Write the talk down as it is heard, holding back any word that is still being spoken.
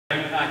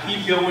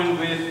keep going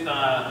with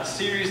a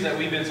series that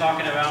we've been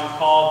talking about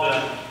called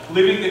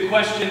Living the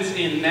Questions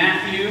in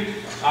Matthew.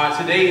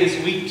 Today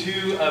is week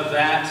 2 of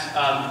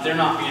that. They're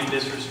not being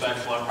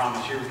disrespectful, I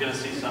promise. You're going to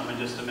see something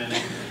in just a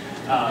minute.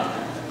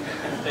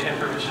 They have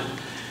permission.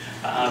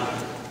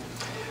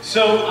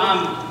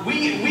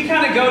 We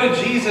kind of go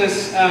to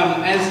Jesus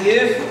as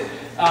if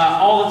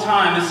all the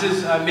time. This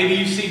is maybe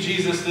you see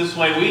Jesus this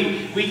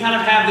way. We kind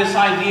of have this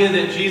idea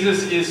that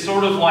Jesus is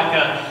sort of like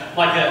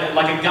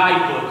a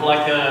guidebook,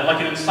 like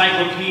an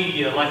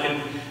encyclopedia, like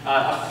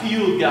a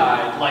field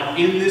guide. Like,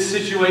 in this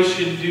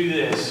situation, do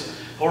this,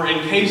 or in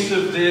case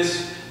of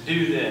this,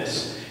 do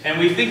this. And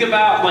we think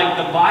about like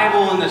the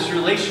Bible and this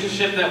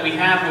relationship that we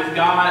have with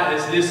God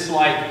as this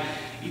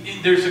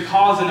there's a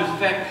cause and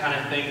effect kind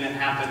of thing that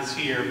happens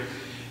here.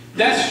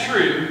 That's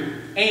true.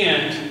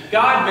 And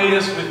God made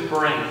us with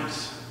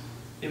brains.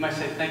 You might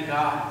say, thank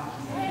God.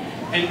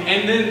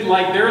 And then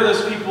there are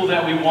those people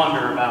that we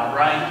wonder about,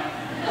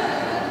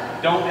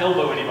 right? Don't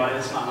elbow anybody,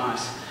 that's not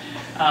nice.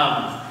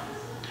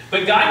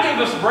 But God gave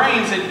us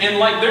brains, and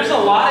there's a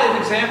lot of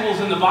examples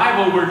in the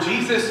Bible where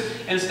Jesus,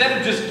 instead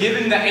of just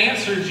giving the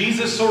answer,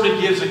 Jesus sort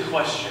of gives a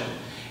question.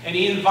 And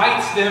he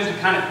invites them to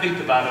kind of think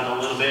about it a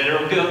little bit.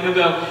 Or he'll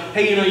go,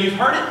 hey, you've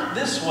heard it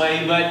this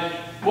way, but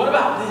what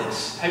about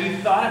this? Have you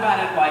thought about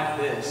it like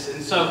this?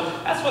 And so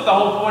that's what the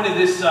whole point of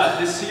this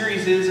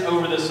series is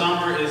over the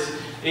summer, is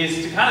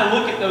to kind of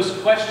look at those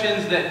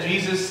questions that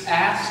Jesus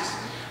asks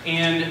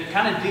and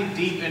kind of dig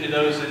deep into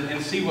those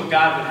and see what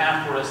God would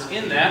have for us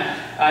in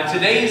that.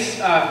 Today's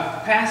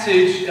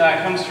passage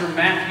comes from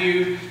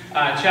Matthew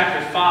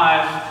chapter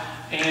 5.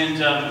 And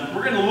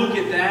we're going to look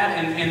at that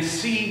and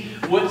see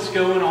what's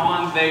going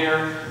on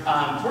there.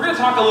 We're going to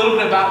talk a little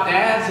bit about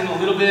dads and a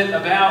little bit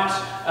about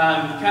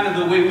kind of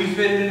the way we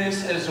fit in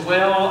this as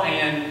well.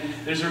 And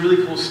there's a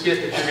really cool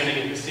skit that you're going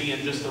to get to see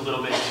in just a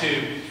little bit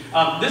too.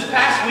 This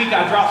past week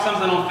I dropped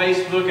something on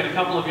Facebook and a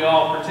couple of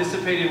y'all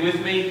participated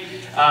with me.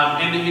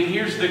 And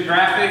here's the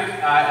graphic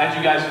as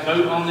you guys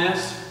vote on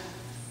this.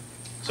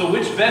 So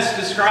which best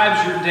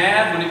describes your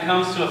dad when it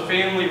comes to a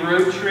family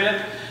road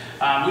trip?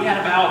 We had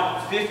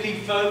about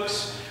 50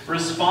 folks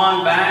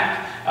respond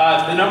back.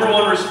 The number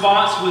one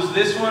response was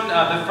this one.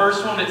 The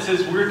first one, it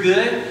says, we're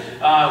good.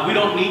 We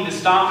don't need to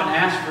stop and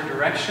ask for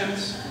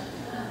directions.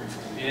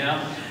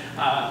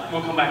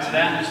 We'll come back to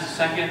that in just a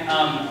second.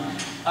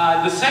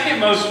 The second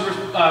most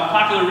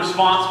popular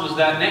response was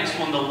that next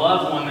one, the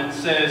love one, that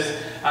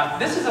says,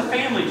 this is a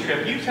family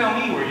trip. You tell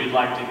me where you'd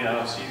like to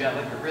go. So you got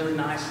a really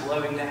nice,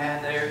 loving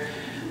dad there.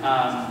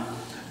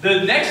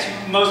 The next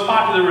most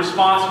popular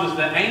response was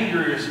the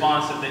angry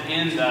response at the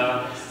end,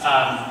 though.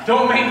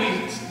 Don't make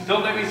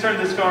me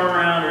turn this car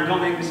around, or don't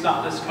make me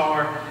stop this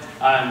car.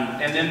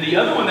 And then the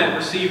other one that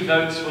received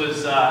votes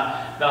was the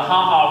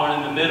ha-ha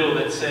one in the middle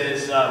that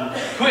says,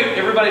 quick,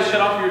 everybody shut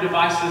off your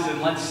devices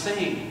and let's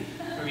sing.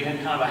 Or you had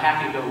kind of a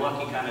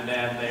happy-go-lucky kind of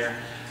dad there.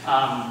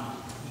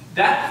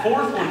 That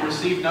fourth one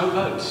received no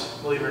votes,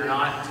 believe it or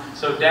not.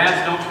 So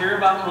dads don't care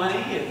about money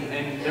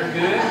and they're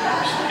good.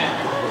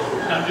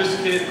 I'm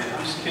just kidding.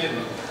 That's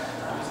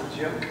a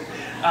joke.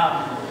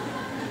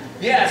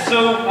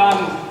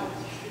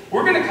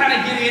 We're going to kind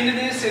of get into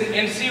this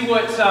and see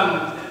what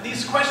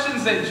these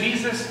questions that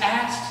Jesus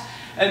asked.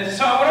 And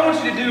so what I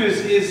want you to do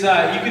is you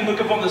can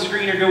look up on the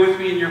screen or go with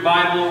me in your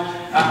Bible.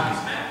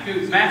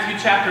 Matthew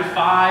chapter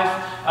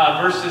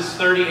 5, verses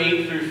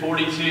 38 through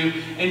 42.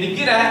 And to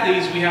get at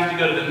these, we have to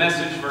go to the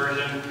Message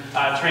version,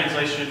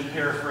 translation,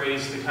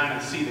 paraphrase, to kind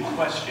of see the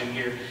question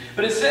here.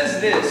 But it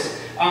says this.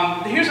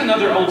 Here's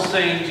another old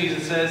saying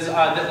Jesus says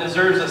that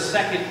deserves a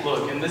second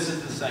look. And this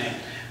is the saying.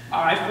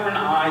 Eye for an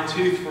eye,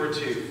 tooth for a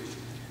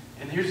tooth.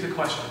 And here's the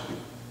question.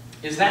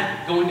 Is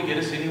that going to get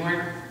us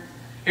anywhere?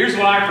 Here's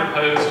what I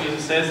propose,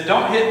 Jesus says.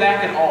 Don't hit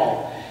back at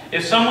all.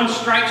 If someone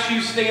strikes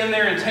you, stand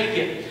there and take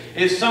it.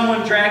 If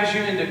someone drags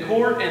you into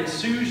court and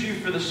sues you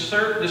for the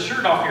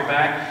shirt off your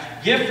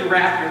back, gift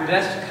wrap your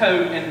best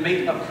coat and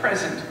make a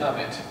present of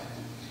it.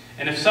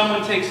 And if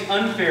someone takes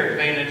unfair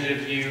advantage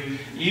of you,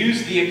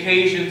 use the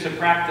occasion to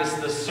practice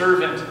the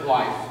servant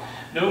life.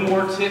 No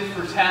more tit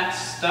for tat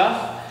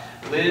stuff.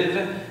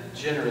 Live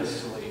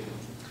generously.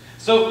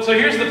 So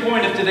here's the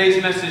point of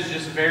today's message,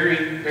 just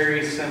very,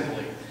 very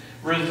simply.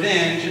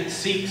 Revenge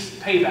seeks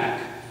payback,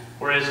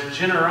 whereas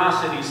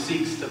generosity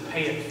seeks to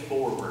pay it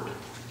forward.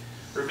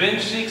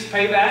 Revenge seeks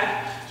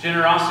payback,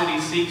 generosity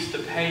seeks to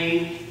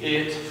pay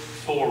it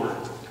forward.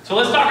 So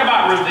let's talk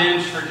about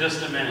revenge for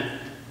just a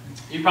minute.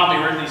 You've probably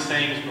heard these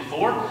sayings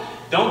before.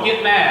 Don't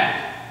get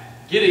mad,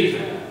 get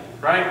even,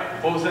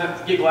 right? What was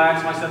that? Get glad,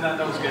 somebody said that?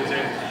 That was good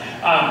too.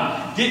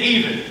 Get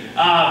even.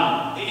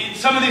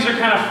 Some of these are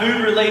kind of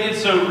food related,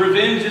 so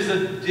revenge is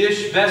a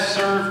dish best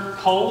served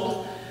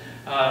cold.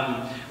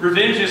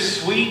 Revenge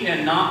is sweet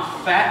and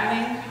not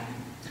fattening.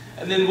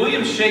 And then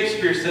William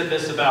Shakespeare said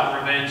this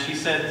about revenge. He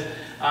said,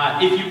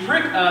 if you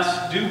prick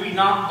us, do we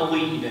not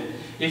bleed?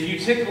 If you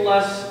tickle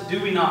us,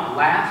 do we not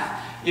laugh?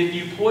 If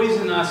you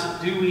poison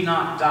us, do we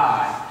not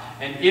die?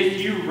 And if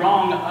you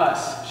wrong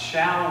us,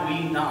 shall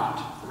we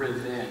not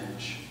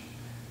revenge?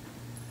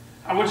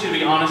 I want you to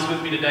be honest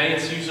with me today.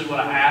 It's usually what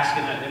I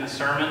ask in a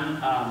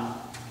sermon.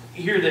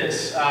 Hear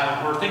this,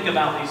 or think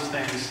about these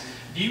things.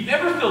 Do you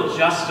ever feel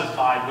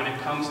justified when it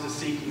comes to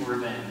seeking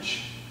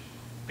revenge?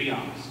 Be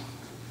honest.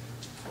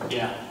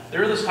 Yeah,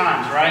 there are those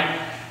times,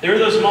 right? There are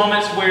those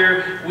moments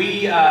where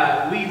we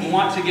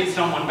want to get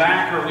someone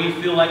back, or we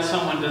feel like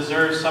someone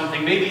deserves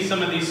something. Maybe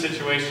some of these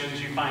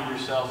situations you find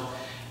yourself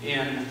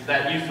in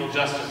that you feel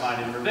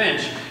justified in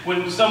revenge.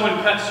 When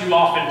someone cuts you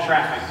off in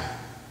traffic,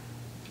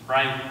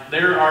 right?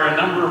 There are a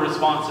number of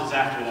responses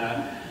after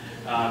that.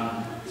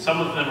 Some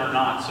of them are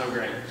not so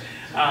great.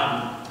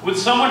 When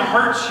someone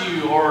hurts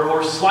you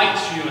or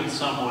slights you in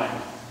some way,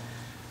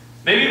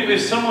 maybe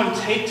if someone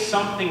takes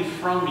something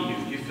from you,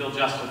 you feel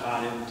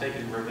justified in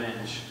taking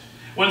revenge.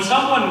 When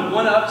someone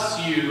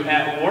one-ups you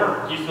at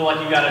work, you feel like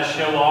you got to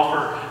show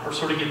off or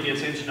sort of get the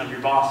attention of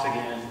your boss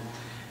again.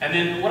 And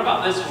then what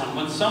about this one?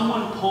 When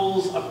someone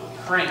pulls a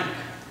prank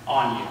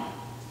on you.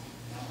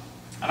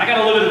 And I got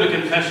a little bit of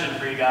a confession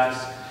for you guys.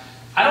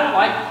 I don't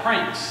like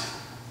pranks.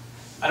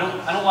 I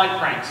don't like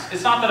pranks.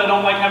 It's not that I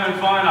don't like having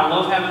fun. I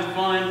love having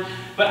fun.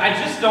 But I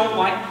just don't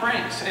like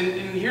pranks. And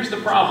here's the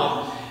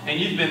problem. And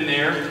you've been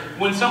there.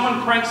 When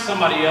someone pranks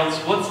somebody else,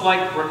 what's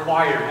like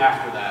required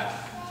after that?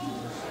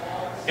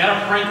 You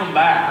gotta prank them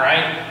back,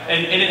 right?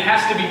 And it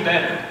has to be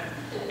better.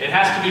 It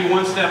has to be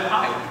one step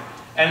higher.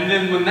 And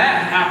then when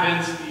that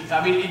happens,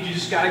 I mean, you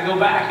just gotta go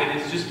back, and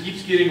it just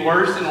keeps getting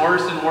worse and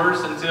worse and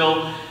worse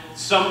until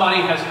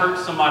somebody has hurt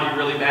somebody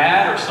really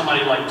bad, or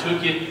somebody like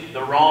took it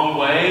the wrong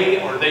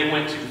way, or they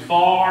went too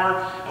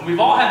far. And we've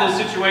all had those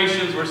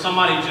situations where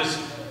somebody just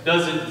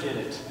doesn't get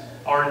it,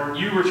 or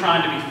you were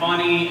trying to be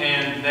funny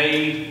and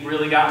they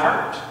really got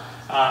hurt,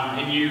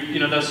 and you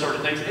know those sort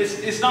of things.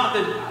 It's not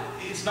that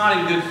it's not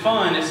in good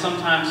fun. It's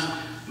sometimes,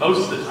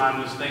 most of the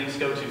time, those things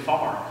go too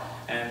far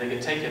and they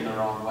get taken the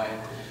wrong way.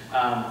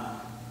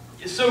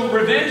 So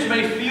revenge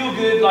may feel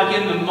good like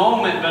in the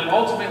moment, but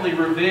ultimately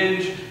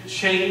revenge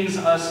chains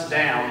us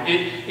down.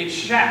 It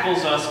shackles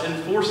us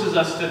and forces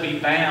us to be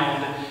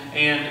bound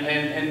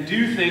and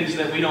do things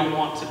that we don't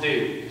want to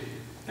do.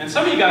 And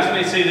some of you guys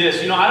may say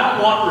this, you know, I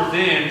don't want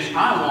revenge,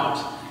 I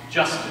want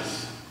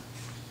justice.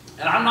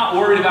 And I'm not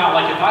worried about,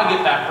 like, if I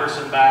get that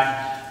person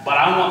back, but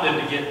I want them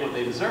to get what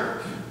they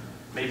deserve.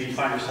 Maybe you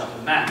find yourself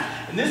in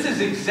that. And this is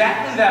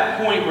exactly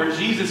that point where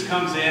Jesus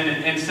comes in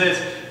and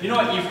says, you know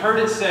what, you've heard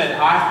it said,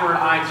 eye for an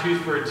eye,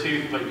 tooth for a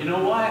tooth, but you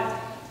know what?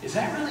 Is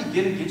that really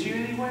going to get you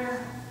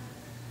anywhere?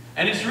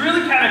 And it's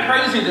really kind of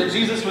crazy that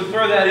Jesus would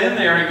throw that in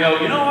there and go,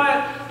 you know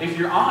what? If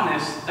you're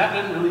honest, that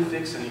doesn't really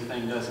fix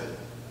anything, does it?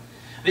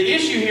 The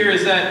issue here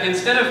is that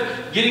instead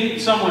of getting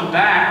someone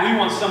back, we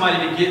want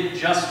somebody to get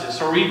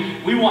justice, or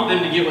we want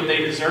them to get what they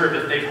deserve.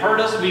 If they've hurt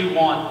us, we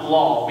want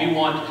law. We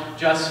want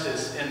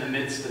justice in the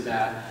midst of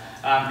that.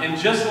 And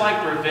just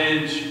like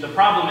revenge, the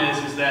problem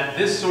is that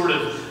this sort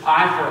of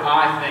eye for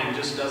eye thing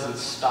just doesn't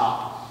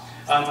stop.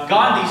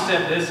 Gandhi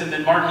said this, and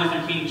then Martin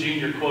Luther King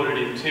Jr. quoted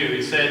him too.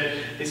 He said,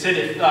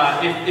 if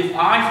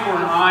eye for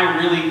an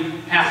eye really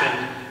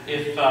happened,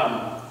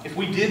 if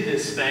we did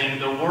this thing,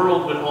 the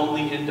world would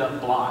only end up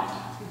blind.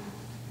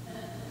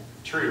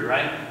 True,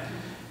 right?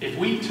 If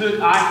we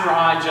took eye for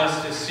eye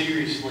justice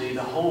seriously,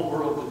 the whole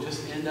world would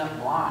just end up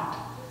blind.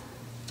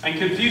 And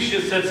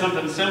Confucius said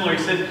something similar.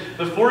 He said,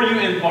 before you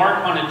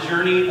embark on a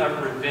journey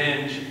of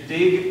revenge,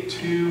 dig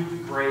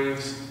 2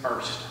 graves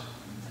first.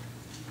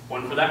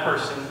 One for that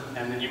person,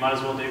 and then you might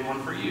as well dig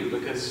one for you,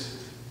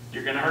 because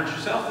you're going to hurt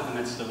yourself in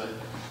the midst of it.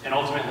 And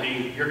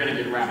ultimately, you're going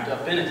to get wrapped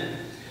up in it.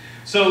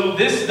 So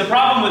the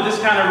problem with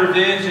this kind of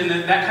revenge and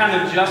that kind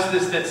of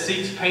justice that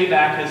seeks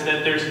payback is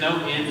that there's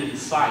no end in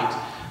sight.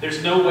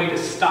 There's no way to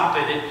stop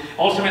it.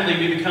 Ultimately,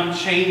 we become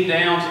chained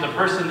down to the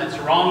person that's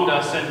wronged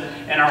us,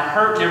 and our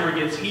hurt never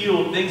gets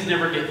healed, things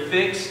never get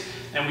fixed,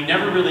 and we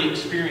never really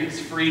experience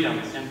freedom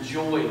and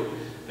joy,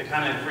 the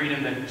kind of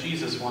freedom that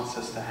Jesus wants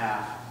us to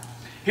have.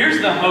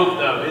 Here's the hope,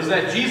 though, is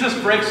that Jesus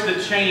breaks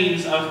the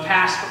chains of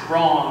past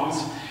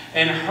wrongs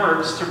and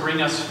hurts to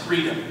bring us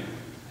freedom.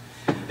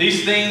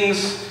 These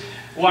things,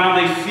 while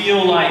they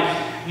feel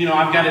like, you know,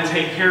 I've got to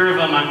take care of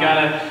them, I've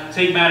got to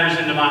take matters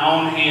into my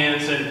own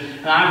hands,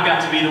 and I've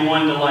got to be the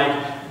one to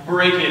like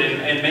break it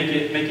and make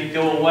it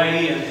go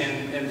away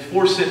and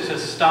force it to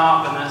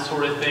stop and that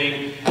sort of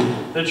thing.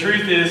 The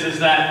truth is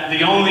that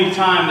the only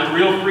time that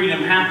real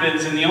freedom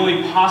happens and the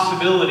only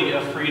possibility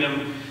of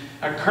freedom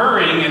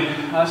occurring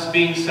and us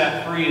being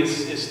set free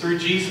is through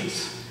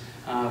Jesus.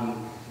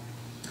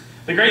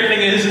 The great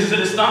thing is that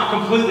it's not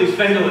completely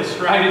fatalist,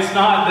 right? It's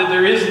not that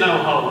there is no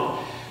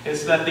hope.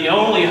 It's that the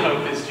only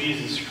hope is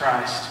Jesus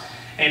Christ.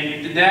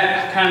 And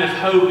that kind of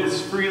hope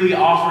is freely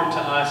offered to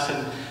us,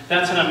 and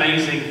that's an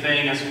amazing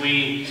thing as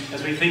we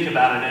think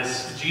about it,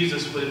 as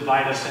Jesus would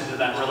invite us into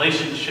that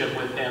relationship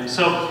with Him.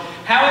 So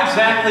how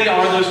exactly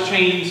are those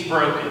chains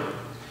broken?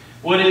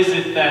 What is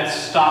it that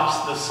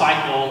stops the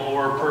cycle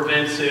or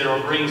prevents it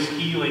or brings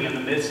healing in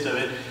the midst of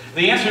it?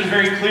 The answer is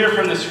very clear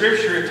from the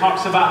Scripture. It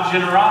talks about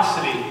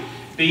generosity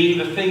being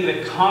the thing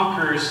that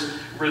conquers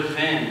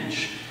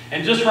revenge.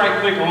 And just right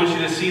quick, I want you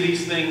to see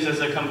these things as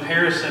a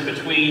comparison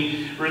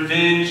between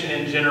revenge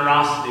and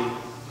generosity.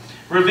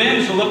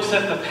 Revenge looks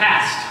at the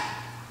past.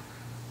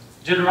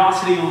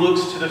 Generosity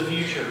looks to the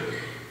future.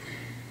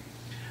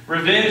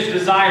 Revenge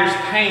desires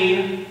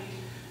pain.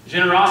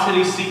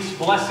 Generosity seeks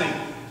blessing.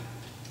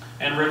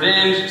 And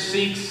revenge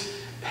seeks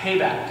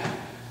payback,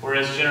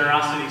 whereas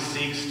generosity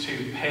seeks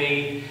to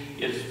pay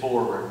it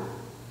forward.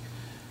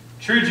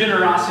 True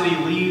generosity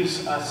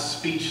leaves us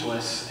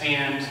speechless,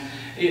 and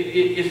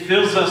it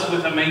fills us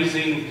with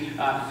amazing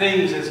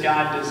things as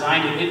God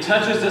designed it. It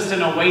touches us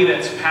in a way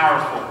that's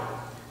powerful.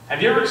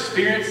 Have you ever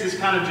experienced this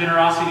kind of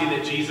generosity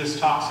that Jesus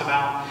talks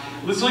about?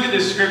 Let's look at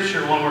this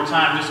scripture one more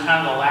time, just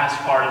kind of the last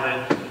part of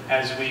it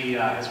as we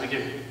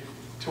get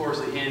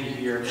towards the end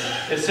here.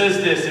 It says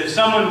this: if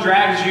someone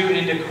drags you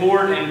into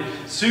court and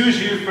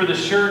sues you for the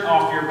shirt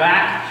off your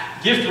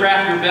back, gift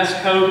wrap your best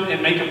coat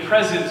and make a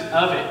present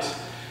of it.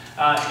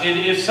 And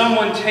if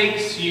someone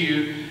takes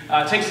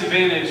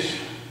advantage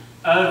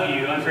of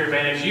you, unfair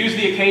advantage, use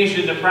the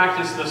occasion to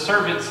practice the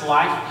servant's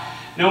life.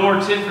 No more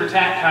tit for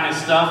tat kind of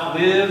stuff.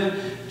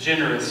 Live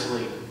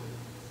generously.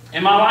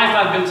 In my life,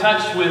 I've been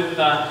touched with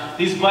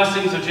these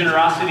blessings of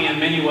generosity in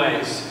many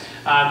ways.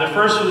 The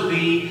first would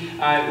be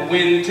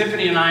when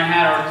Tiffany and I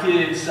had our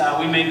kids,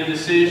 we made the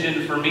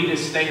decision for me to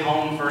stay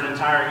home for an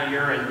entire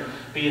year and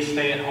be a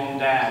stay-at-home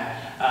dad.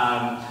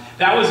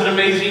 That was an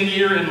amazing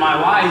year in my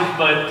life,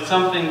 but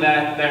something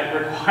that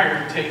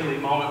required daily,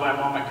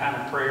 moment-by-moment kind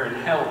of prayer and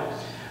help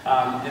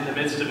in the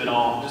midst of it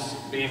all.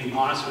 Just being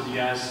honest with you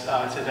guys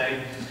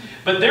today.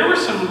 But there were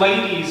some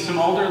ladies, some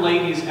older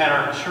ladies at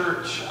our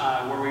church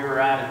where we were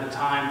at the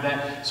time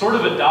that sort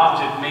of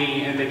adopted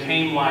me and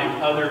became like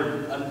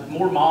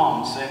more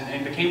moms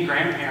and became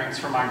grandparents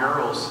for my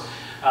girls.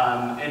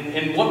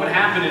 And what would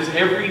happen is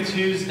every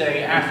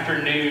Tuesday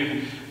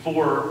afternoon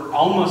for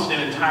almost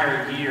an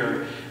entire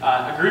year,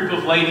 a group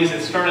of ladies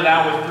that started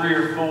out with 3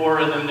 or 4,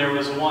 and then there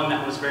was one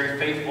that was very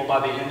faithful by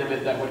the end of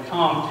it that would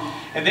come.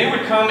 And they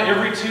would come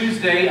every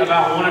Tuesday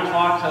about 1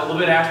 o'clock, a little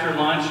bit after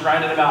lunch,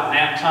 right at about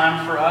nap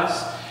time for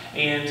us.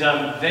 And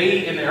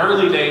they, in the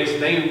early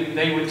days,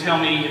 they would tell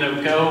me,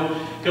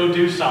 go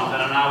do something.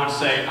 And I would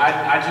say,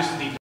 I just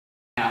need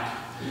a nap.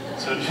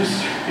 So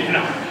just,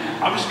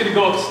 I'm just going to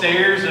go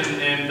upstairs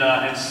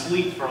and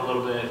sleep for a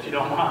little bit, if you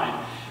don't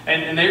mind.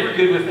 And they were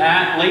good with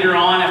that. Later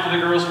on, after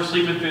the girls were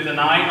sleeping through the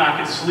night and I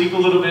could sleep a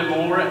little bit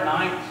more at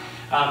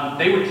night,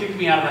 they would kick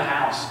me out of the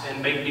house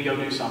and make me go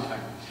do something.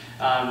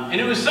 And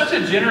it was such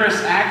a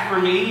generous act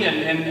for me,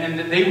 and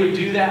that they would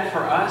do that for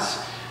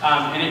us.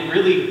 And it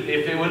really,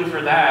 if it wasn't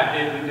for that,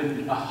 it would have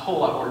been a whole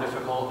lot more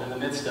difficult in the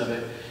midst of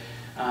it.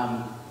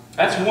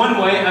 That's one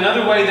way.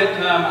 Another way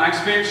that I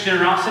experienced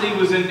generosity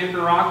was in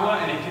Nicaragua,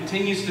 and it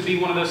continues to be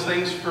one of those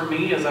things for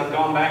me as I've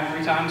gone back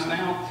 3 times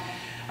now.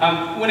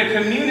 When a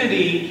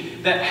community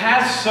that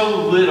has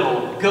so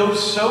little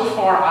goes so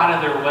far out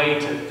of their way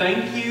to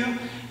thank you,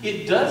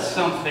 it does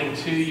something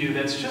to you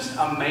that's just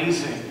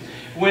amazing.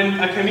 When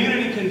a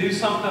community can do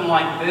something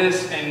like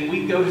this, and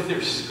we go to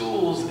their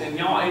schools, and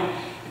y'all,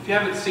 if you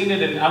haven't seen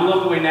it, and I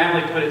love the way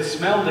Natalie put it,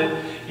 smelled it,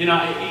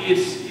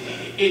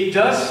 it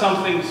does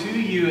something to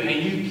you,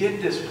 and you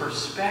get this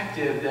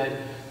perspective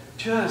that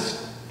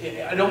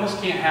it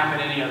almost can't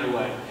happen any other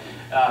way.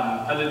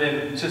 Other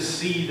than to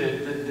see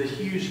the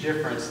huge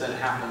difference that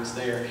happens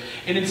there.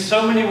 And in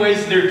so many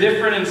ways they're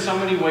different, in so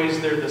many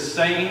ways they're the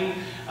same.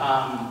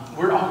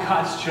 We're all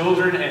God's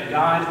children, and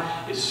God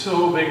is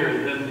so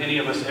bigger than any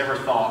of us ever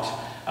thought.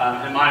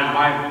 And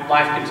my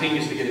life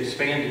continues to get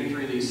expanded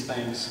through these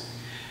things.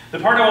 The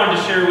part I wanted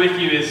to share with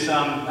you is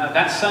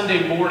that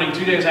Sunday morning,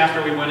 2 days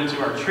after we went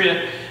into our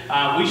trip,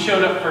 we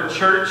showed up for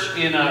church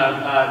in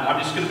I'm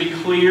just going to be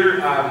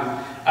clear,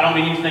 I don't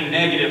mean anything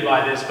negative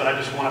by this, but I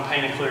just want to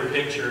paint a clear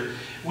picture.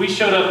 We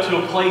showed up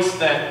to a place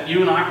that you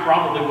and I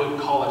probably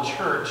wouldn't call a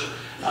church.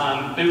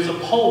 It was a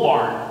pole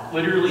barn,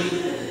 literally,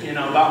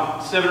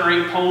 about 7 or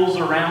 8 poles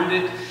around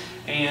it,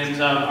 and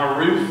a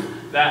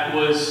roof that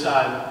was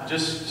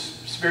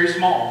just very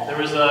small. There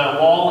was a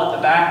wall at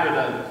the back or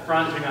the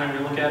front, depending on how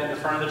you look at it,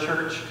 the front of the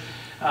church,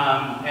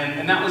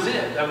 and that was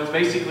it. That was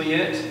basically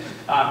it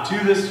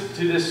to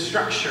this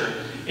structure.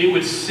 It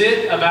would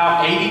sit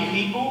about 80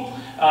 people.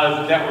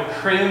 That were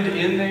crammed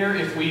in there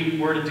if we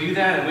were to do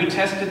that. And we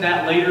tested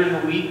that later in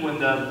the week when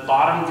the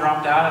bottom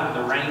dropped out and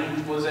the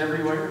rain was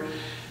everywhere.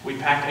 We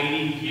packed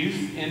 80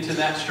 youth into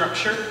that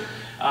structure.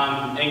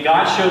 And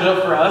God showed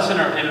up for us in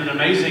an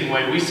amazing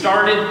way. We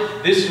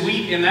started this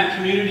week in that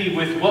community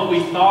with what we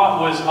thought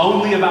was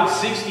only about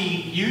 60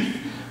 youth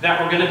that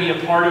were going to be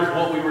a part of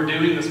what we were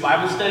doing, this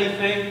Bible study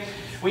thing.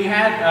 We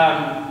had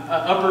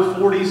upper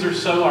 40s or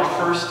so our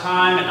first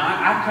time, and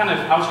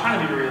I was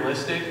trying to be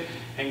realistic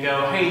and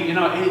go, hey,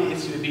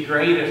 it would be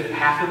great if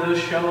half of those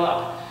show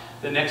up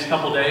the next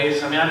couple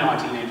days. I mean, I know how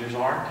teenagers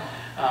are.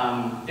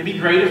 It'd be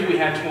great if we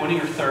had 20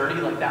 or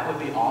 30, like that would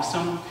be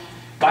awesome.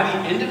 By the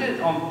end of it,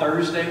 on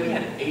Thursday, we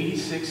had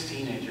 86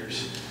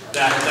 teenagers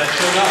that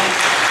showed up.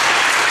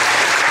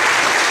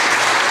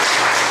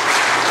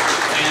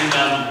 And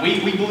And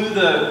we blew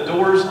the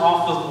doors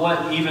off of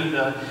what even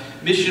the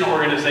mission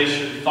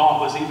organization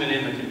thought was even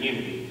in the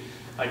community.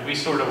 Like, we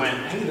sort of went,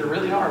 hey, there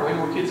really are way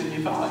more kids than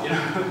you thought, you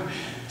know.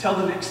 Tell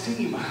the next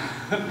team.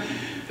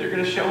 They're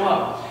going to show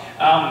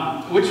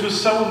up. Which was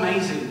so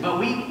amazing.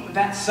 But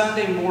that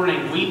Sunday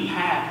morning, we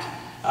packed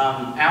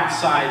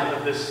outside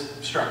of this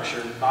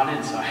structure, not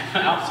inside,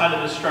 outside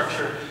of this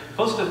structure.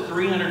 Close to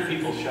 300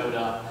 people showed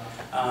up.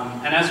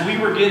 And as we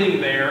were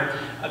getting there,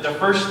 the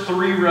first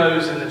 3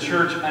 rows in the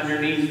church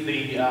underneath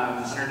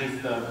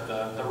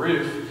the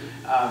roof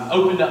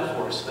opened up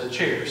for us, the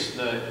chairs.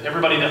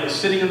 Everybody that was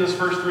sitting in those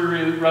first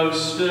 3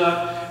 rows stood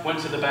up, went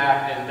to the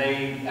back, and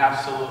they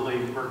absolutely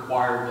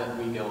required that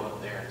we go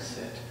up there and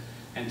sit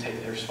and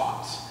take their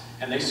spots.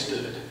 And they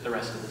stood the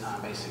rest of the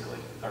time, basically,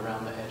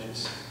 around the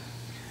edges.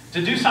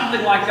 To do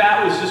something like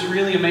that was just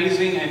really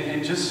amazing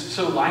and just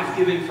so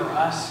life-giving for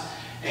us.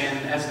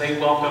 And as they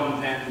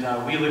welcomed,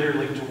 and we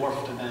literally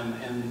dwarfed them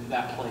in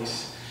that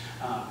place.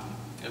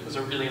 It was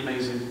a really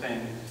amazing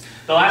thing.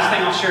 The last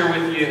thing I'll share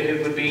with you,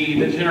 it would be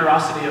the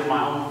generosity of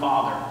my own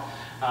father.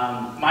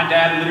 My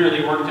dad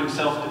literally worked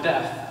himself to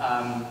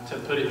death, to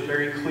put it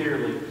very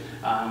clearly.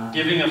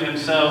 Giving of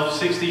himself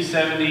 60,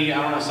 70,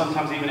 I don't know,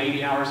 sometimes even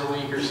 80 hours a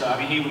week or so. I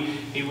mean,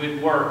 he would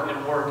work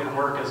and work and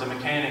work as a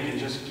mechanic and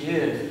just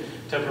give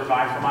to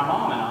provide for my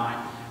mom and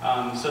I.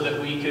 So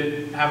that we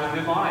could have a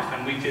good life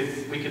and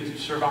we could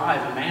survive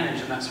and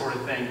manage and that sort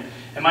of thing.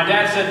 And my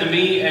dad said to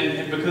me,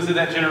 and because of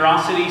that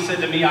generosity, he said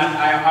to me,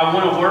 I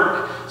want to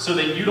work so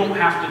that you don't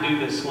have to do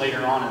this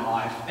later on in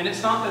life. And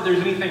it's not that there's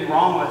anything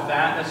wrong with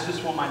that. That's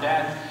just what my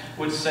dad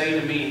would say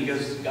to me. He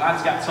goes,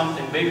 God's got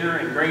something bigger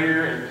and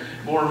greater and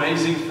more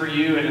amazing for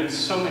you. And in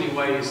so many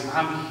ways,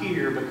 I'm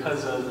here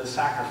because of the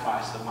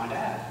sacrifice of my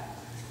dad.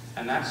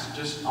 And that's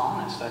just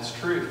honest. That's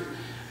truth.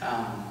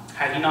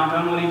 Had he not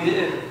done what he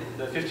did,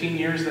 the 15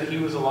 years that he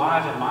was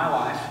alive in my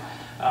life,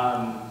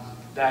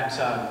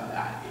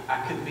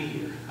 I couldn't be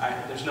here.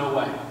 There's no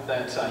way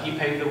that he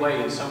paved the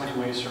way in so many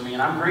ways for me,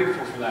 and I'm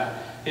grateful for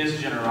that, his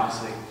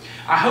generosity.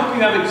 I hope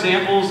you have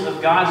examples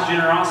of God's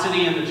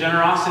generosity and the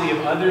generosity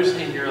of others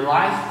in your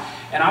life,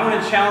 and I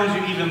want to challenge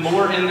you even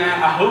more in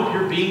that. I hope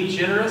you're being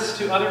generous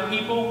to other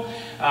people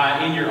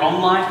in your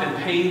own life and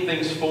paying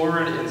things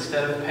forward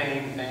instead of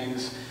paying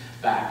things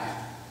back.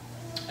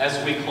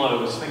 As we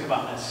close, think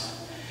about this.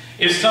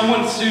 If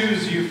someone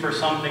sues you for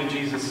something,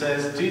 Jesus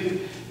says,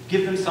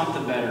 give them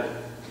something better.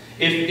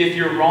 If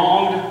you're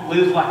wronged,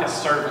 live like a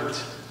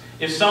servant.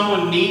 If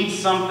someone needs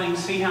something,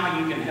 see how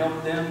you can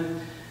help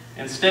them.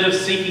 Instead of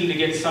seeking to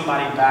get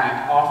somebody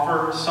back,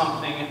 offer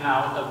something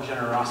out of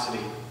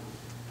generosity.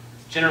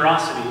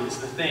 Generosity is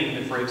the thing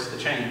that breaks the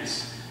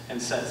chains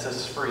and sets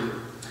us free.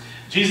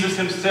 Jesus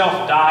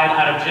himself died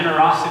out of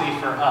generosity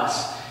for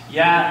us.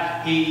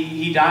 Yeah,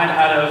 he died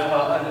out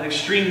of an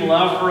extreme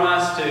love for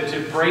us to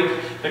break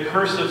the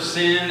curse of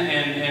sin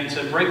and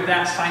to break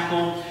that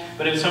cycle.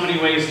 But in so many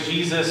ways,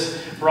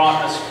 Jesus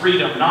brought us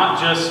freedom,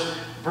 not just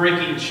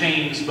breaking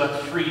chains,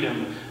 but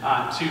freedom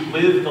to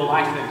live the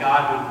life that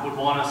God would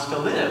want us to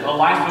live. A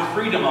life of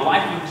freedom, a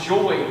life of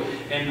joy,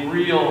 and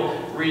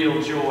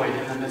real joy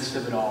in the midst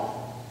of it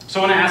all. So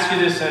I want to ask you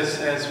this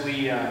as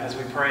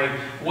we pray.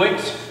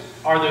 What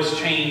are those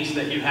chains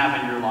that you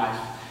have in your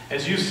life?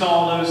 As you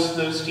saw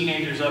those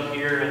teenagers up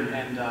here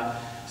and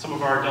some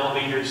of our adult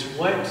leaders,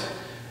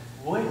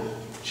 what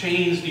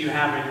chains do you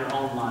have in your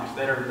own life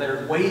that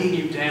are weighing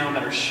you down,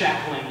 that are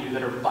shackling you,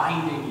 that are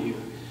binding you?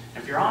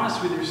 And if you're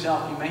honest with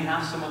yourself, you may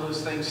have some of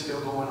those things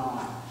still going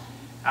on.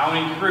 I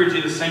would encourage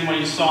you the same way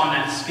you saw in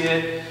that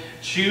skit.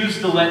 Choose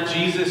to let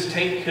Jesus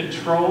take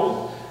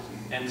control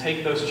and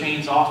take those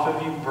chains off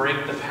of you,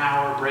 break the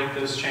power, break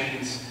those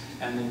chains,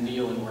 and then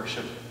kneel and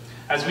worship.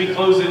 As we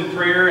close in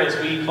prayer, as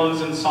we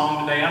close in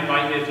song today, I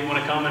invite you, if you want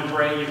to come and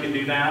pray, you can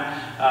do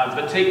that.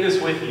 But take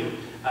this with you.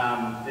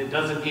 It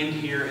doesn't end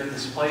here in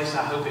this place.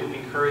 I hope it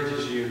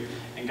encourages you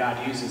and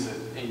God uses it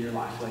in your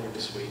life later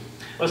this week.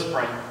 Let's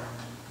pray.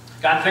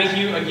 God, thank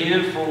you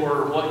again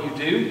for what you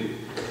do.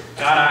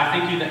 God, I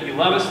thank you that you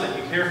love us, that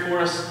you care for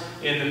us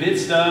in the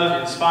midst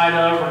of, in spite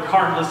of,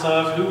 regardless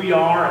of who we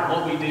are and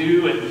what we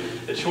do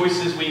and the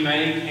choices we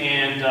make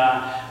and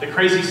the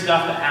crazy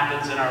stuff that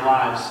happens in our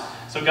lives.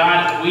 So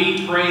God,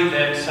 we pray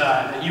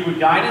that you would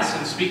guide us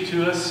and speak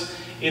to us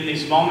in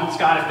these moments.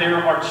 God, if there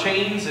are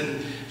chains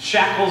and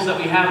shackles that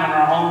we have in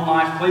our own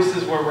life,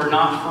 places where we're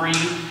not free,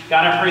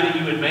 God, I pray that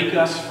you would make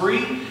us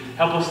free.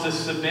 Help us to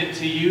submit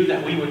to you,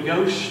 that we would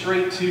go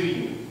straight to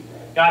you.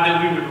 God,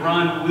 that we would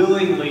run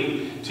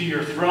willingly to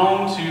your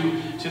throne,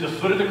 to the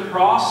foot of the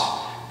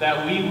cross,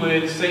 that we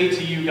would say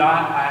to you,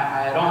 God,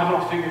 I don't have it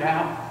all figured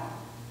out.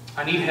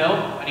 I need help.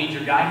 I need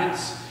your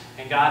guidance.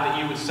 And God,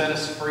 that you would set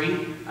us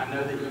free. I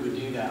know that you would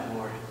do that,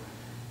 Lord.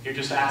 You're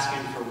just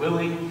asking for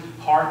willing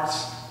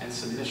hearts and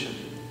submission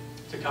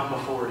to come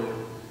before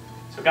you.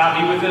 So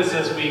God, be with us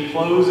as we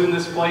close in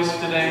this place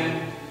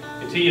today.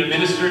 Continue to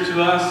minister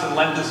to us and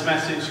let this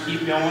message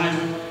keep going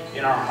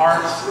in our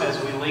hearts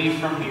as we leave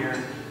from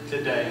here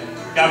today.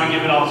 God, we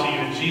give it all to you.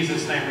 In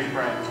Jesus' name we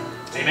pray.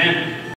 Amen.